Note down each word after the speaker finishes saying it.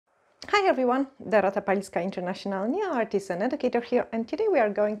Hi everyone, Dorota Palicka, International Nail Artist and Educator here, and today we are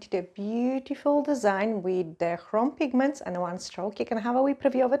going to do a beautiful design with the chrome pigments and one stroke. You can have a wee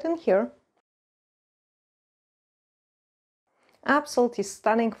preview of it in here. Absolutely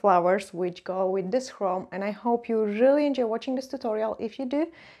stunning flowers which go with this chrome, and I hope you really enjoy watching this tutorial. If you do,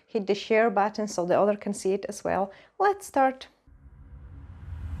 hit the share button so the other can see it as well. Let's start.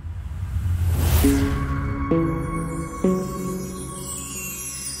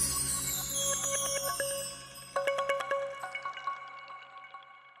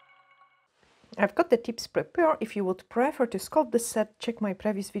 I've got the tips prepared. If you would prefer to sculpt the set, check my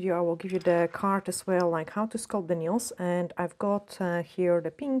previous video. I will give you the card as well, like how to sculpt the nails. And I've got here the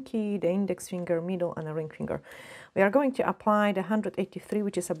pinky, the index finger, middle, and a ring finger. We are going to apply the 183,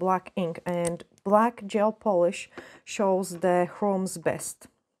 which is a black ink, and black gel polish shows the chromes best.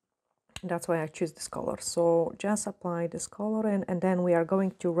 That's why I choose this color. So just apply this color in, and then we are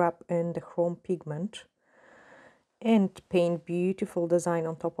going to wrap in the chrome pigment and paint beautiful design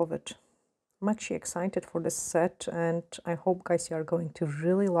on top of it. I'm actually excited for this set, and I hope guys you are going to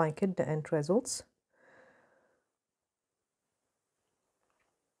really like it, the end results.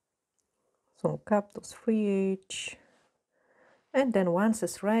 So cap those 3H, and then once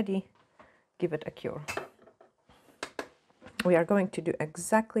it's ready, give it a cure. We are going to do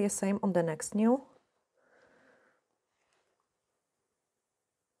exactly the same on the next nail.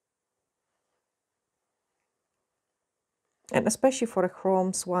 And especially for the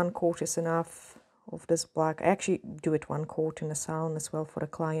chromes, one coat is enough of this black. I actually do it one coat in the salon as well for the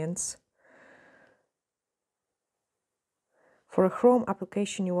clients. For a chrome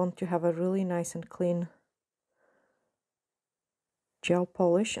application, you want to have a really nice and clean gel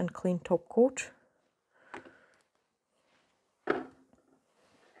polish and clean top coat.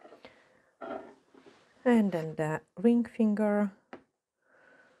 And then the ring finger.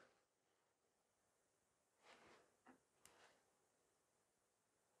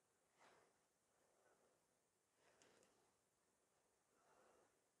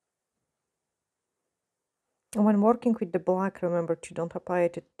 And when working with the black, remember to don't apply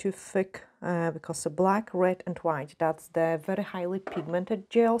it too thick because the black, red and white, that's the very highly pigmented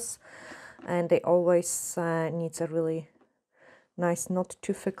gels, and they always needs a really nice, not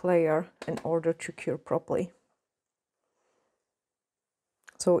too thick layer in order to cure properly.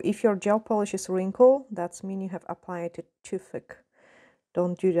 So if your gel polish is wrinkled, that's mean you have applied it too thick.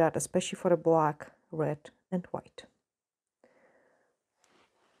 Don't do that, especially for the black, red and white.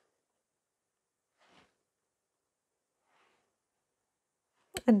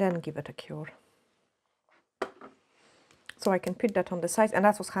 And then give it a cure. So I can put that on the side, and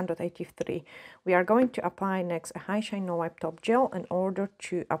that was 183. We are going to apply next a high shine no wipe top gel in order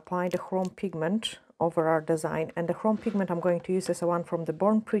to apply the chrome pigment over our design. And the chrome pigment I'm going to use is the one from the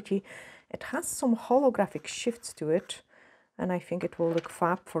Born Pretty. It has some holographic shifts to it, and I think it will look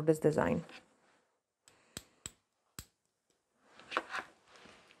fab for this design.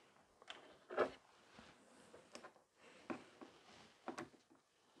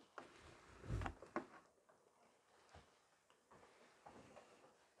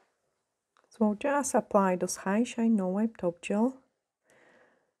 So just apply this high shine no wipe top gel.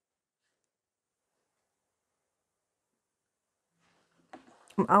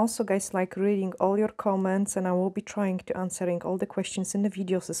 I'm also guys like reading all your comments, and I will be trying to answering all the questions in the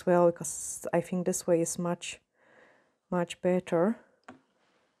videos as well, because I think this way is much better.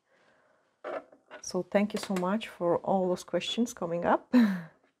 So thank you so much for all those questions coming up.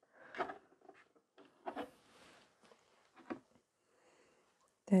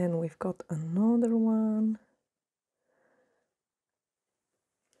 Then we've got another one.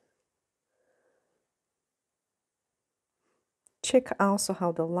 Check also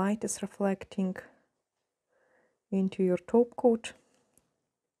how the light is reflecting into your top coat.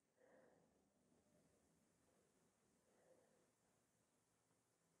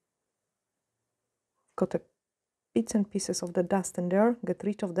 Got a bits and pieces of the dust in there, get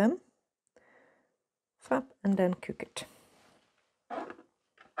rid of them. Fab, and then cook it.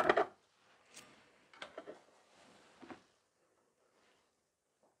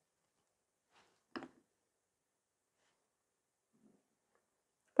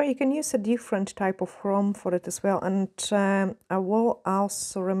 But you can use a different type of chrome for it as well. And I will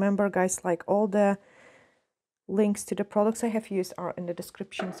also remember guys, like all the links to the products I have used are in the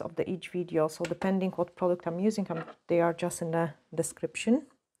descriptions of each video. So depending what product I'm using, they are just in the description.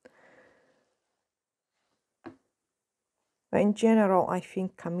 But in general, I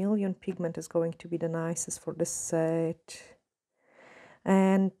think Chameleon pigment is going to be the nicest for this set.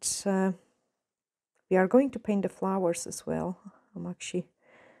 And we are going to paint the flowers as well. I'm actually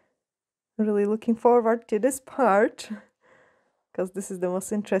Really looking forward to this part, because this is the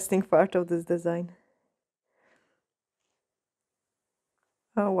most interesting part of this design.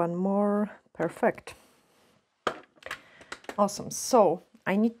 Oh, one more. Perfect. Awesome. So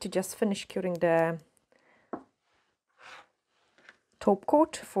I need to just finish curing the top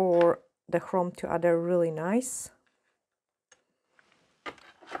coat for the chrome to adhere really nice.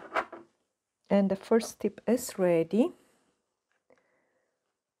 And the first tip is ready.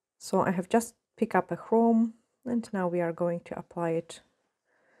 So I have just picked up a chrome, and now we are going to apply it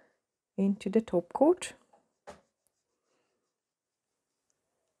into the top coat.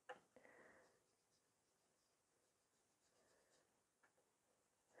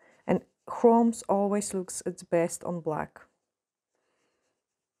 And chromes always looks its best on black.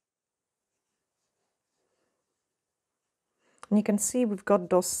 And you can see we've got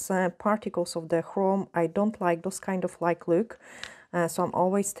those particles of the chrome. I don't like those kind of like look. So I'm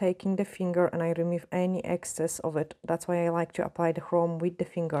always taking the finger and I remove any excess of it. That's why I like to apply the chrome with the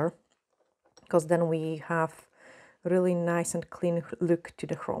finger, because then we have really nice and clean look to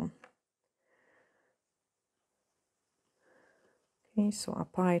the chrome. Okay, so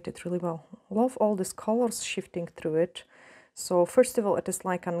applied it really well. Love all these colors shifting through it. So first of all, it is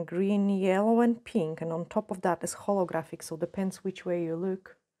like on green, yellow and pink, and on top of that is holographic, so depends which way you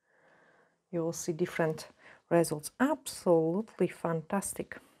look, you will see different results. Absolutely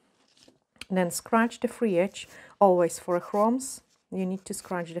fantastic. Then scratch the free edge. Always for chromes you need to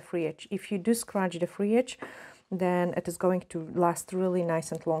scratch the free edge. If you do scratch the free edge, then it is going to last really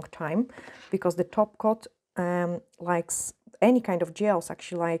nice and long time, because the top coat likes any kind of gels,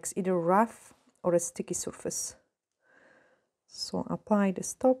 actually likes either rough or a sticky surface. So apply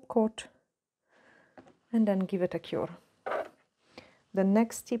this top coat and then give it a cure. The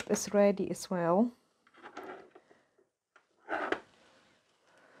next tip is ready as well.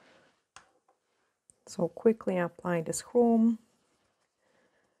 So quickly apply this chrome.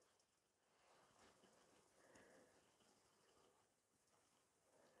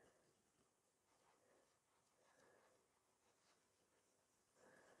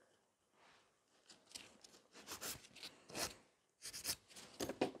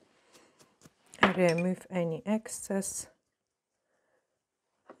 And remove any excess.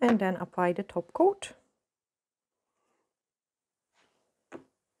 And then apply the top coat.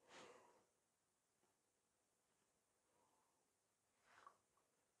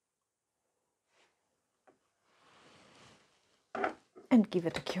 And give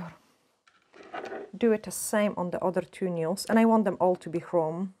it a cure. Do it the same on the other two nails, and I want them all to be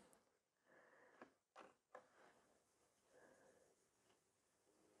chrome.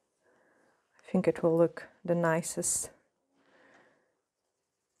 I think it will look the nicest.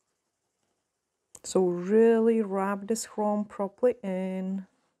 So really rub this chrome properly in.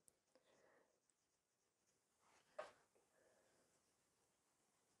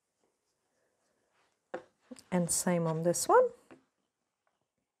 And same on this one.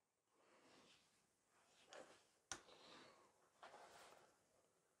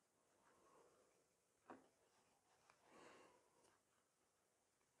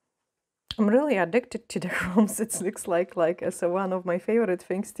 I'm really addicted to the chromes. It looks like as one of my favorite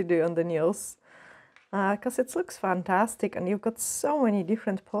things to do on the nails, because it looks fantastic, and you've got so many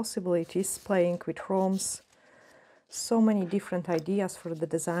different possibilities playing with chromes, so many different ideas for the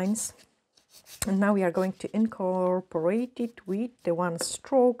designs. And now we are going to incorporate it with the one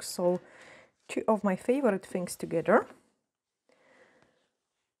stroke, so two of my favorite things together.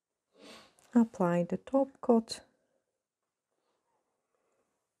 Apply the top coat.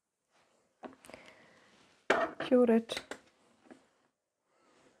 Cure it.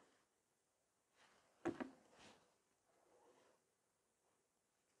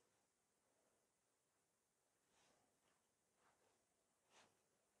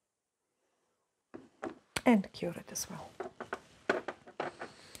 And cure it as well.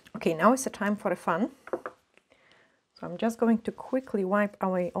 Okay, now is the time for a fun. So I'm just going to quickly wipe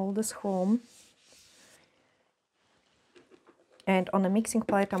away all this chrome. And on a mixing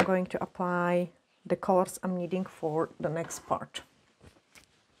plate, I'm going to apply the colors I'm needing for the next part.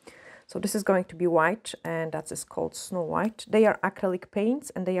 So this is going to be white, and that is called Snow White. They are acrylic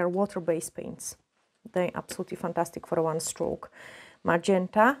paints, and they are water-based paints. They're absolutely fantastic for a one stroke.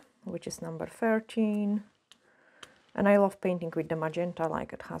 Magenta, which is number 13. And I love painting with the magenta,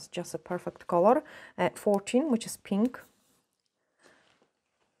 like it has just a perfect color. 14, which is pink.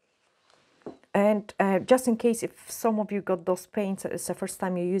 And just in case if some of you got those paints, it's the first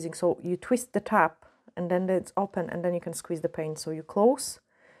time you're using, so you twist the tab and then it's open, and then you can squeeze the paint. So you close,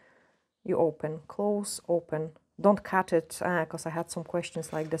 you open, close, open. Don't cut it, because I had some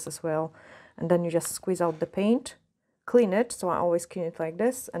questions like this as well. And then you just squeeze out the paint, clean it, so I always clean it like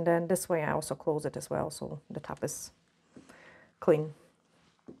this, and then this way I also close it as well, so the top is clean.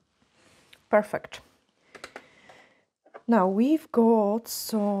 Perfect. Now we've got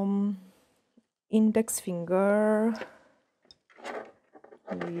some index finger,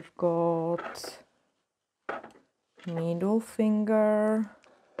 we've got middle finger,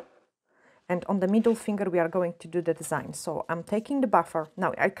 and on the middle finger we are going to do the design. So I'm taking the buffer.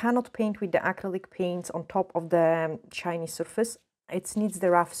 Now I cannot paint with the acrylic paints on top of the shiny surface. It needs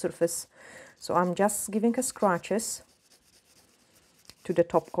the rough surface. So I'm just giving a scratches to the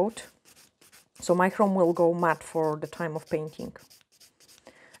top coat. So my chrome will go matte for the time of painting.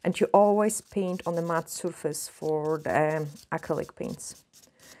 And you always paint on the matte surface for the acrylic paints.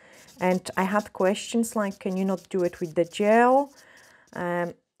 And I had questions like, can you not do it with the gel?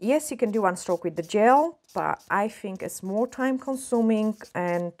 Yes, you can do one stroke with the gel, but I think it's more time consuming,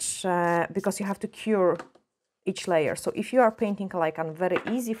 and because you have to cure each layer. So if you are painting like on very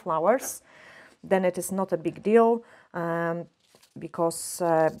easy flowers, then it is not a big deal, because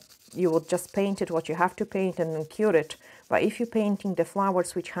you will just paint it what you have to paint and then cure it. But if you're painting the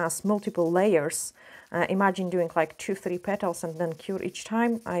flowers which has multiple layers, imagine doing like 2-3 petals and then cure each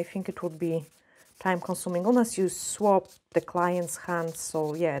time. I think it would be time consuming, unless you swap the client's hands.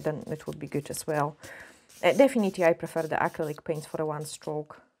 So yeah, then it would be good as well. Definitely I prefer the acrylic paints for a one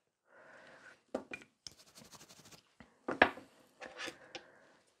stroke.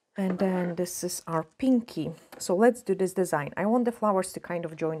 And then this is our pinky. So let's do this design. I want the flowers to kind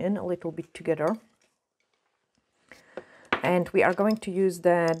of join in a little bit together. And we are going to use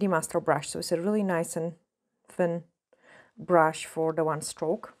the demaster brush. So it's a really nice and thin brush for the one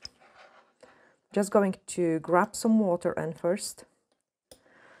stroke. Just going to grab some water in first.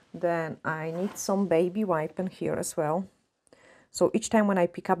 Then I need some baby wipe in here as well. So each time when I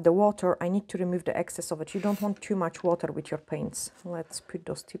pick up the water, I need to remove the excess of it. You don't want too much water with your paints. Let's put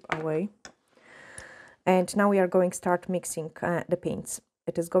those tips away. And now we are going to start mixing the paints.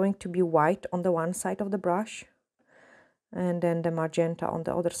 It is going to be white on the one side of the brush, and then the magenta on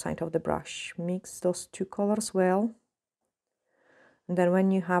the other side of the brush. Mix those two colors well. And then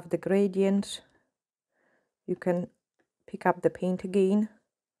when you have the gradient, you can pick up the paint again,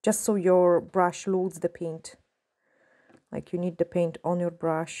 just so your brush loads the paint. Like you need the paint on your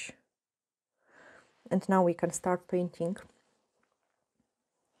brush. And now we can start painting.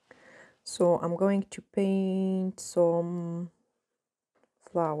 So I'm going to paint some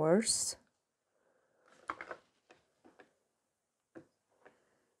flowers.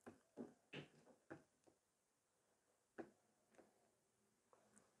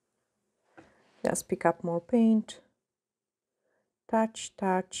 Just pick up more paint. Touch,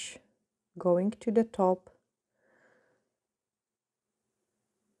 touch, going to the top.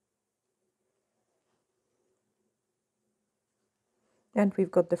 And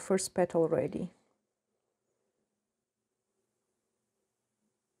we've got the first petal ready.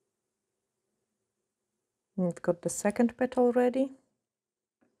 We've got the second petal ready.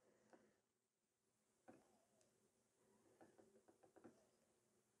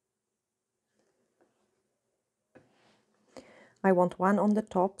 I want one on the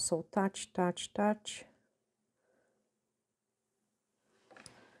top, so touch, touch, touch.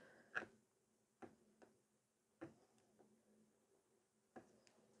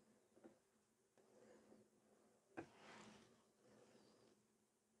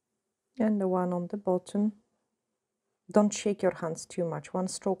 And the one on the bottom. Don't shake your hands too much. One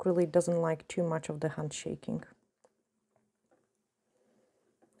stroke really doesn't like too much of the hand shaking.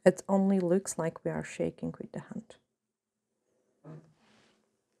 It only looks like we are shaking with the hand.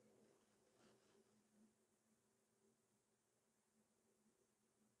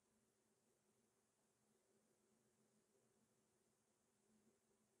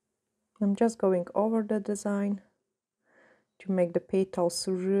 I'm just going over the design to make the petals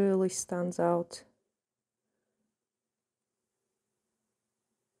really stand out.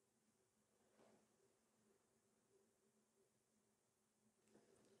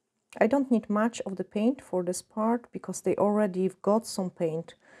 I don't need much of the paint for this part because they already got some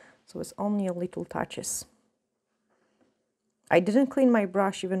paint, so it's only a little touches. I didn't clean my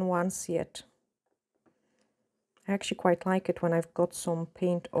brush even once yet. I actually quite like it when I've got some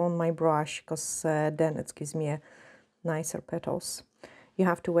paint on my brush, because then it gives me a nicer petals. You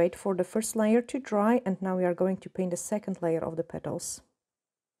have to wait for the first layer to dry, and now we are going to paint the second layer of the petals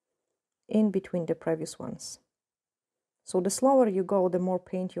in between the previous ones. So the slower you go, the more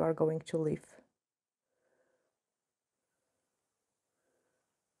paint you are going to leave.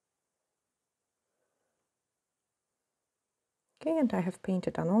 Okay, and I have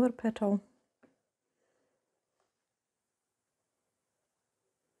painted another petal.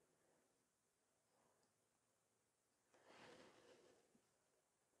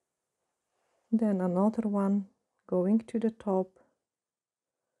 Then another one going to the top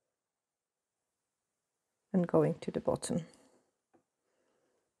and going to the bottom.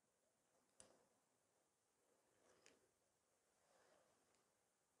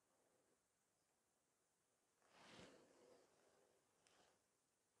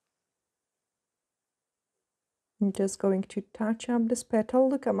 I'm just going to touch up this petal.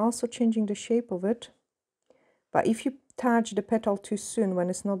 Look, I'm also changing the shape of it. But if you touch the petal too soon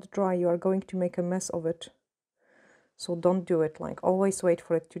when it's not dry, you are going to make a mess of it. So don't do it, like always wait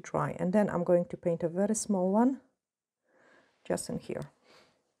for it to dry. And then I'm going to paint a very small one just in here.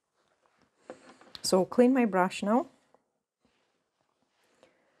 So clean my brush now.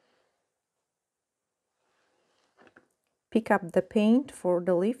 Pick up the paint for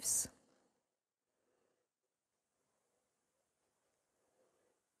the leaves.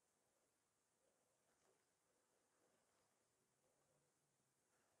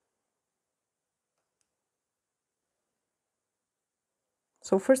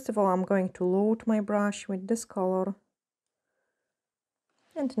 So first of all, I'm going to load my brush with this color.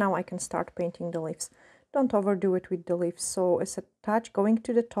 And now I can start painting the leaves. Don't overdo it with the leaves. So it's a touch going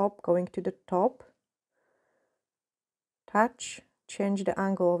to the top, touch, change the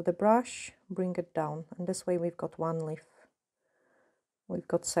angle of the brush, bring it down. And this way we've got one leaf. We've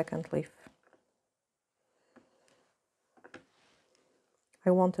got second leaf.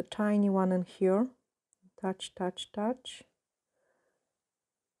 I want a tiny one in here. Touch, touch, touch.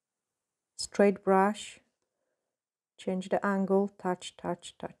 Straight brush, change the angle, touch,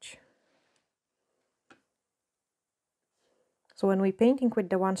 touch, touch. So when we're painting with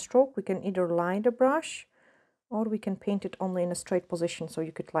the one stroke, we can either line the brush or we can paint it only in a straight position. So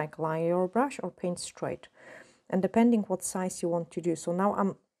you could like line your brush or paint straight. And depending what size you want to do. So now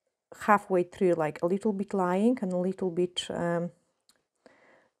I'm halfway through, like a little bit lying and a little bit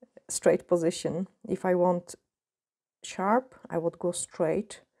straight position. If I want sharp, I would go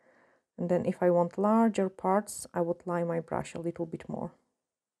straight. And then if I want larger parts, I would line my brush a little bit more.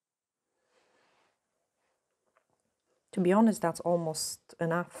 To be honest, that's almost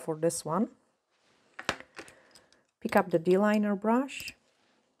enough for this one. Pick up the D-liner brush.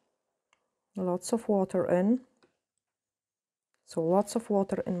 Lots of water in. So lots of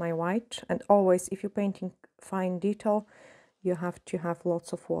water in my white. And always, if you're painting fine detail, you have to have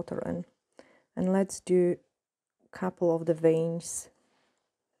lots of water in. And let's do a couple of the veins.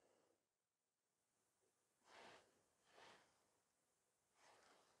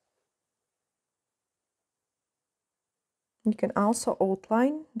 You can also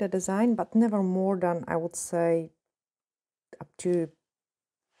outline the design, but never more than, I would say, up to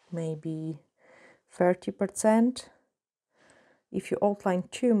maybe 30%. If you outline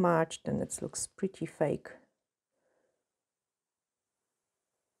too much, then it looks pretty fake.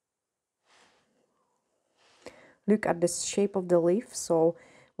 Look at the shape of the leaf. So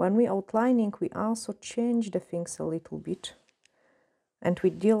when we're outlining, we also change the things a little bit. And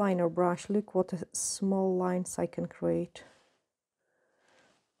with D-liner brush, look what small lines I can create.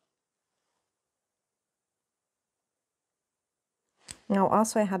 Now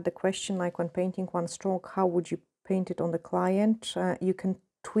also I had the question, like when painting one stroke, how would you paint it on the client? You can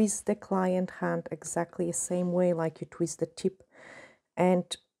twist the client hand exactly the same way like you twist the tip. And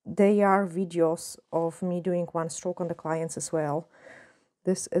there are videos of me doing one stroke on the clients as well.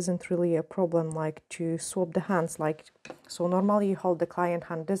 This isn't really a problem, like to swap the hands. Like, so normally you hold the client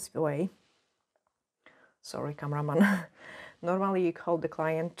hand this way. Sorry, cameraman. Normally you hold the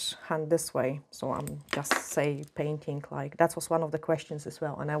client hand this way. So I'm just say painting, like that was one of the questions as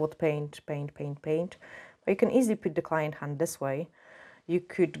well. And I would paint. But you can easily put the client hand this way. You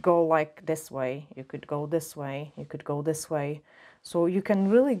could go like this way. You could go this way. You could go this way. So you can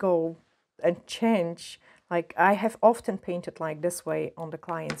really go and change. Like I have often painted like this way on the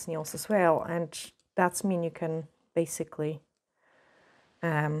client's nails as well. And that's mean you can basically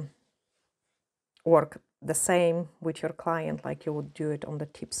work the same with your client like you would do it on the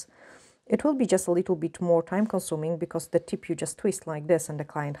tips. It will be just a little bit more time consuming because the tip you just twist like this and the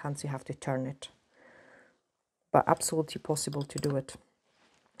client hands you have to turn it. But absolutely possible to do it.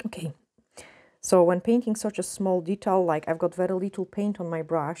 Okay, so when painting such a small detail, like I've got very little paint on my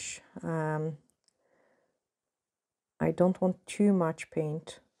brush, I don't want too much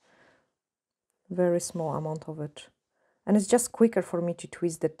paint, very small amount of it. And it's just quicker for me to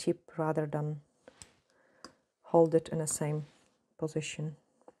twist the tip rather than hold it in the same position.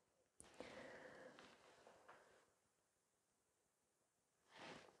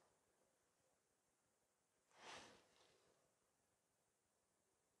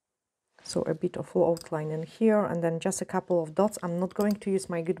 So a bit of full outline in here, and then just a couple of dots. I'm not going to use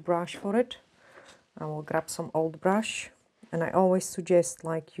my good brush for it. I will grab some old brush, and I always suggest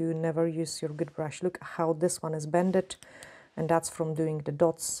like you never use your good brush. Look how this one is bended, and that's from doing the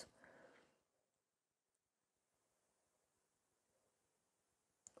dots.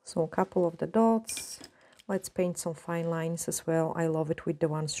 So a couple of the dots. Let's paint some fine lines as well. I love it with the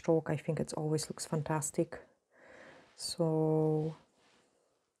one stroke. I think it always looks fantastic. So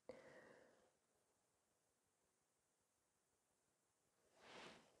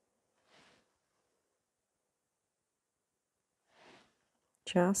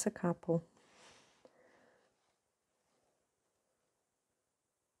just a couple.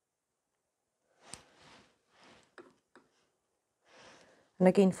 And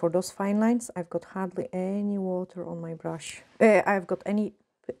again, for those fine lines, I've got hardly any water on my brush. I've got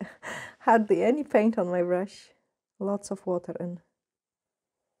hardly any paint on my brush. Lots of water in.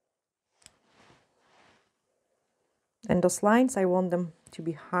 And those lines, I want them to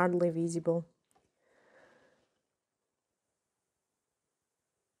be hardly visible.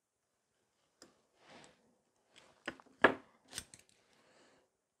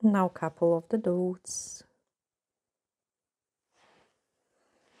 Now a couple of the dots.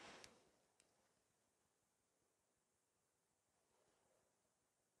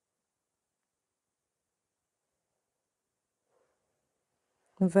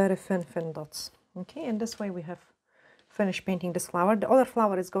 Very thin dots. Okay, and this way we have finished painting this flower. The other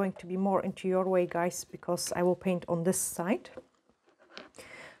flower is going to be more into your way, guys, because I will paint on this side.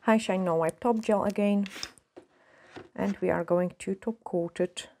 High Shine No Wipe Top Gel again. And we are going to top coat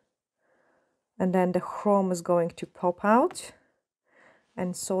it. And then the chrome is going to pop out.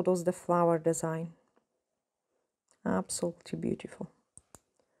 And so does the flower design. Absolutely beautiful.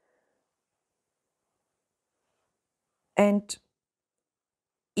 And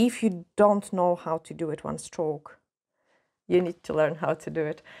if you don't know how to do it one stroke, you need to learn how to do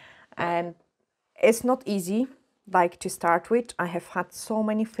it. And it's not easy, like to start with. I have had so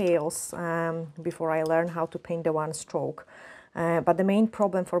many fails before I learned how to paint the one stroke. But the main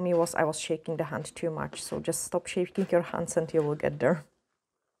problem for me was I was shaking the hand too much. So just stop shaking your hands and you will get there.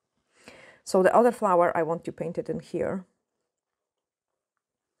 So the other flower, I want to paint it in here.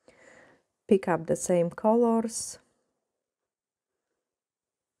 Pick up the same colors.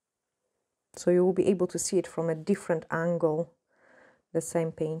 So you will be able to see it from a different angle, the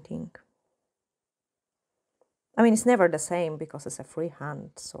same painting. I mean, it's never the same because it's a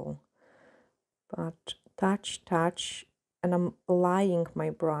freehand, so. But touch, touch, and I'm lying my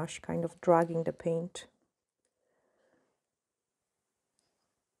brush, kind of dragging the paint.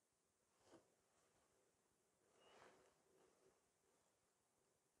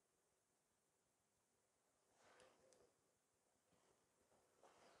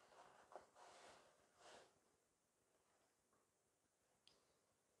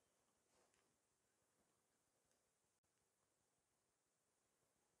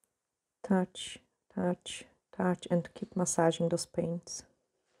 Touch, touch, touch, and keep massaging those paints.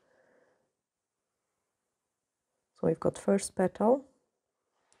 So we've got first petal.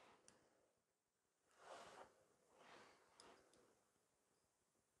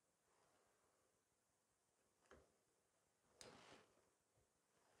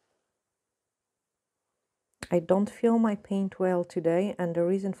 I don't feel my paint well today, and the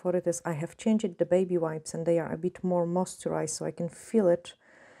reason for it is I have changed the baby wipes and they are a bit more moisturized, so I can feel it.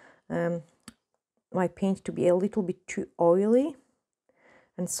 My paint to be a little bit too oily,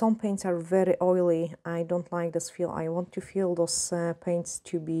 and some paints are very oily. I don't like this feel. I want to feel those paints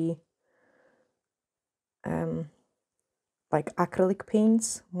to be like acrylic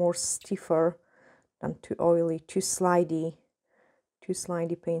paints, more stiffer than too oily. Too slidey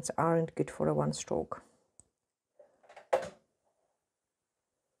paints aren't good for a one stroke.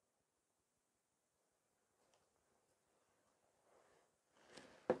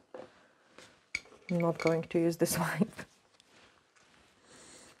 I'm not going to use this wipe.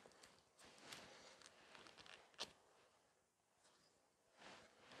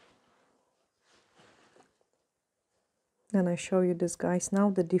 And I show you this, guys, now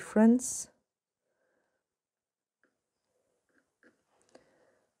the difference.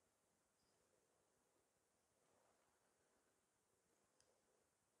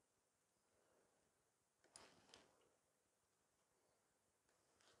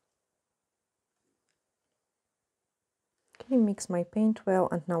 Okay, mix my paint well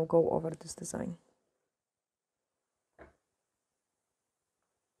and now go over this design.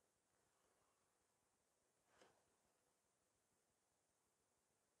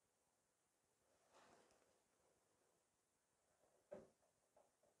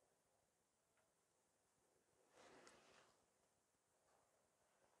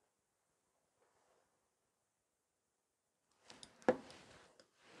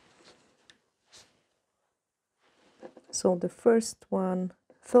 So the first row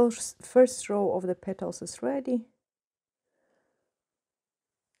of the petals is ready.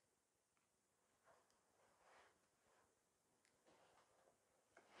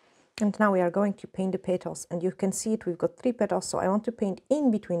 And now we are going to paint the petals, and you can see it, we've got 3 petals, so I want to paint in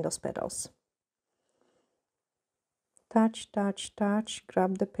between those petals. Touch, touch, touch,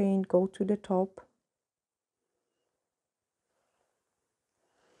 grab the paint, go to the top.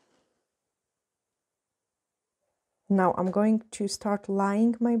 Now I'm going to start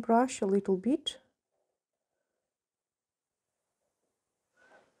laying my brush a little bit.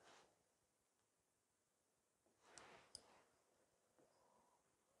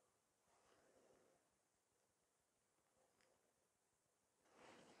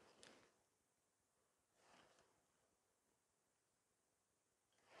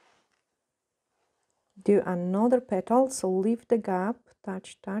 Do another petal, so leave the gap,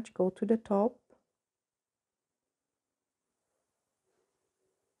 touch, touch, go to the top.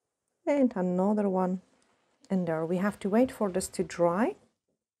 And another one. And there, we have to wait for this to dry.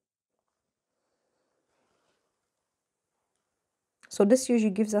 So this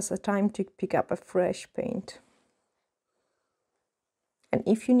usually gives us a time to pick up a fresh paint. And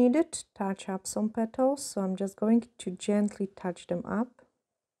if you need it, touch up some petals. So I'm just going to gently touch them up.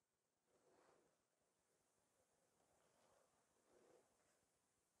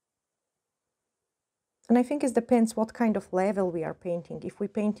 And I think it depends what kind of level we are painting. If we're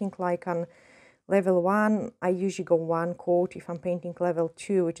painting like on level 1, I usually go 1 coat. If I'm painting level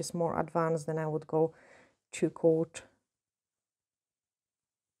 2, which is more advanced, then I would go 2 coat.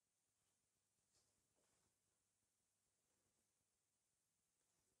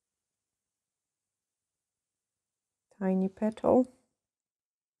 Tiny petal.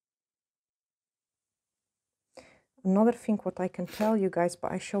 Another thing what I can tell you guys,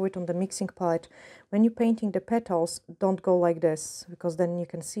 but I show it on the mixing palette, when you're painting the petals, don't go like this, because then you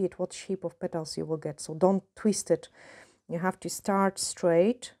can see it, what shape of petals you will get. So don't twist it. You have to start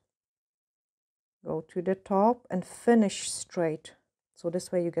straight, go to the top and finish straight. So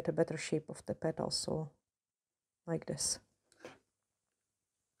this way you get a better shape of the petals. So like this.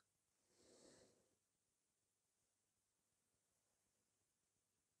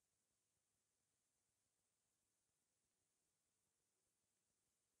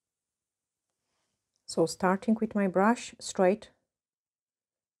 So starting with my brush, straight,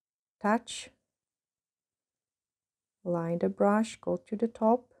 touch, line the brush, go to the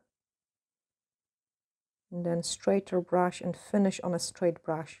top, and then straighter brush and finish on a straight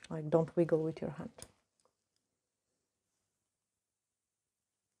brush, like don't wiggle with your hand.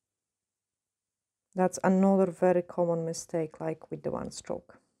 That's another very common mistake, like with the one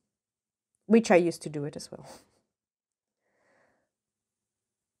stroke, which I used to do it as well.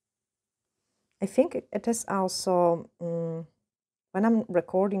 I think it is also, when I'm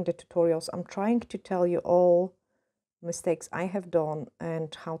recording the tutorials, I'm trying to tell you all mistakes I have done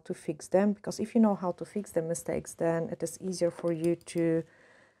and how to fix them, because if you know how to fix the mistakes, then it is easier for you to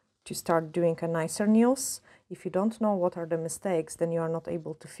start doing a nicer nails. If you don't know what are the mistakes, then you are not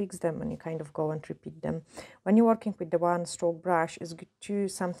able to fix them and you kind of go and repeat them. When you're working with the one stroke brush, it's good to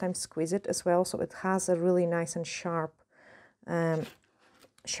sometimes squeeze it as well, so it has a really nice and sharp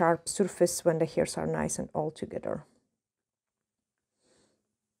sharp surface when the hairs are nice and all together.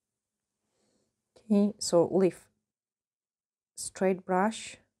 Okay, so leave straight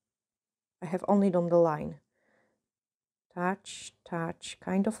brush. I have only done the line. Touch, touch,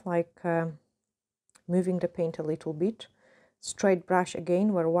 kind of like moving the paint a little bit. Straight brush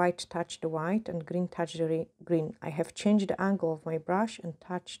again, where white touch the white and green touch the green. I have changed the angle of my brush and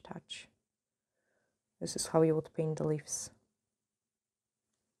touch, touch. This is how you would paint the leaves.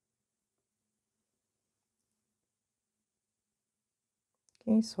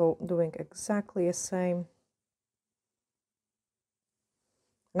 Okay, so doing exactly the same.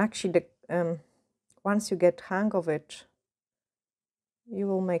 And actually, once you get hang of it, you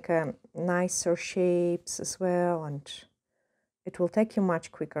will make nicer shapes as well, and it will take you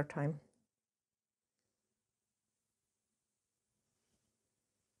much quicker time.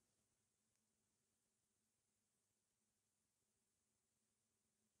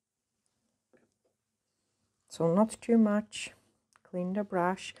 So not too much. Clean the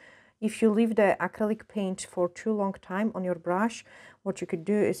brush. If you leave the acrylic paint for too long time on your brush, what you could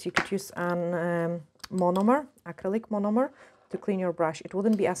do is you could use an monomer, acrylic monomer, to clean your brush. It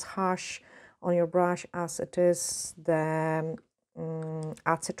wouldn't be as harsh on your brush as it is the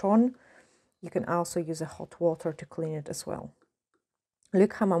acetone. You can also use a hot water to clean it as well.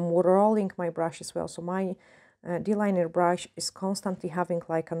 Look how I'm rolling my brush as well. So my D-liner brush is constantly having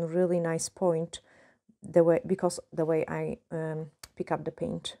like a really nice point, because the way I pick up the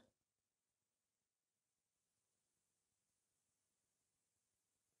paint.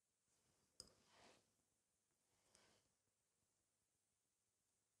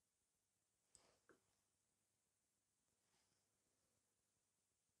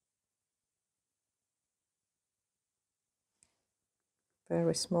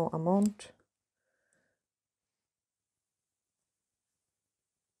 Very small amount.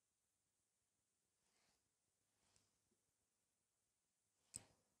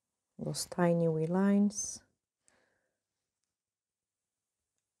 Those tiny wee lines.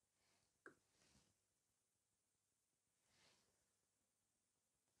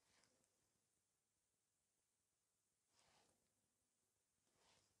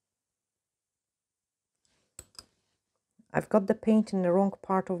 I've got the paint in the wrong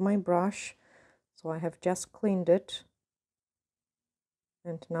part of my brush, so I have just cleaned it.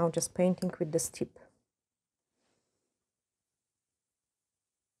 And now just painting with this tip.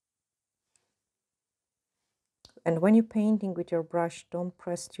 And when you're painting with your brush, don't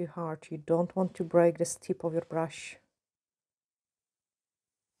press too hard. You don't want to break the tip of your brush.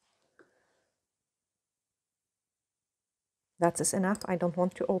 That is enough. I don't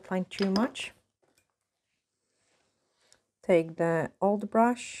want to outline too much. Take the old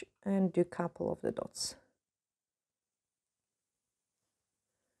brush and do a couple of the dots.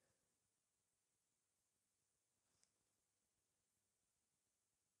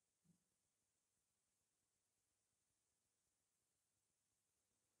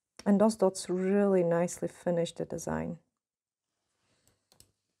 And those dots really nicely finish the design.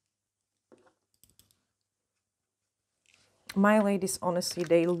 My ladies, honestly,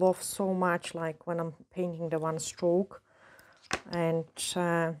 they love so much, like when I'm painting the one stroke. And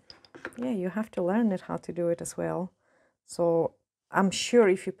yeah, you have to learn it how to do it as well. So I'm sure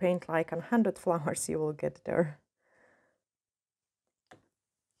if you paint like 100 flowers, you will get there.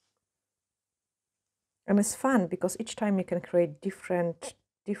 And it's fun because each time you can create different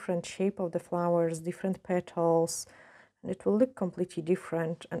shape of the flowers, different petals, and it will look completely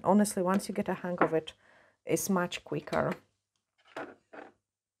different. And honestly, once you get a hang of it, it's much quicker.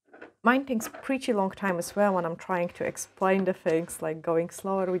 Mine takes pretty long time as well when I'm trying to explain the things, like going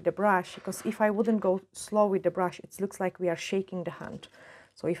slower with the brush, because if I wouldn't go slow with the brush, it looks like we are shaking the hand.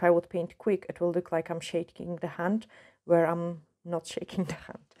 So if I would paint quick, it will look like I'm shaking the hand, where I'm not shaking the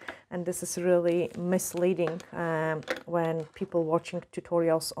hand. And this is really misleading when people watching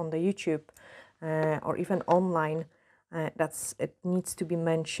tutorials on the YouTube or even online. It needs to be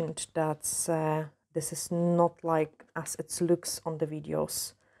mentioned that this is not like as it looks on the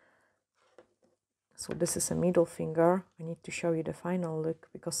videos. So this is a middle finger. I need to show you the final look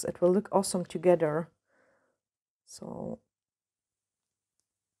because it will look awesome together. So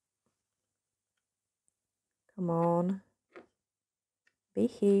come on,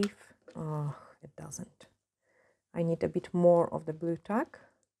 behave. Oh, it doesn't. I need a bit more of the blue tack.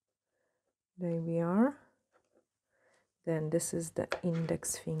 There we are. Then this is the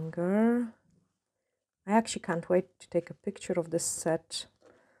index finger. I actually can't wait to take a picture of this set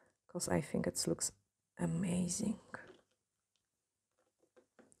because I think it looks amazing.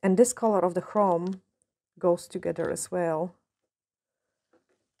 And this color of the chrome goes together as well.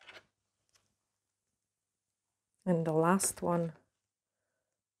 And the last one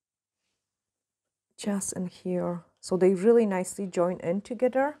just in here. So they really nicely join in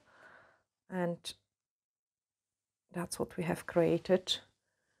together. And that's what we have created.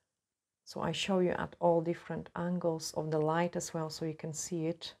 So I show you at all different angles of the light as well, so you can see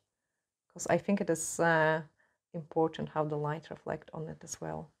it. Because I think it is important how the light reflects on it as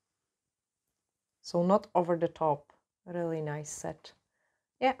well. So not over the top. Really nice set.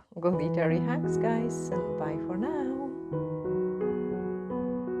 Yeah, glittery hacks, guys, and bye for now.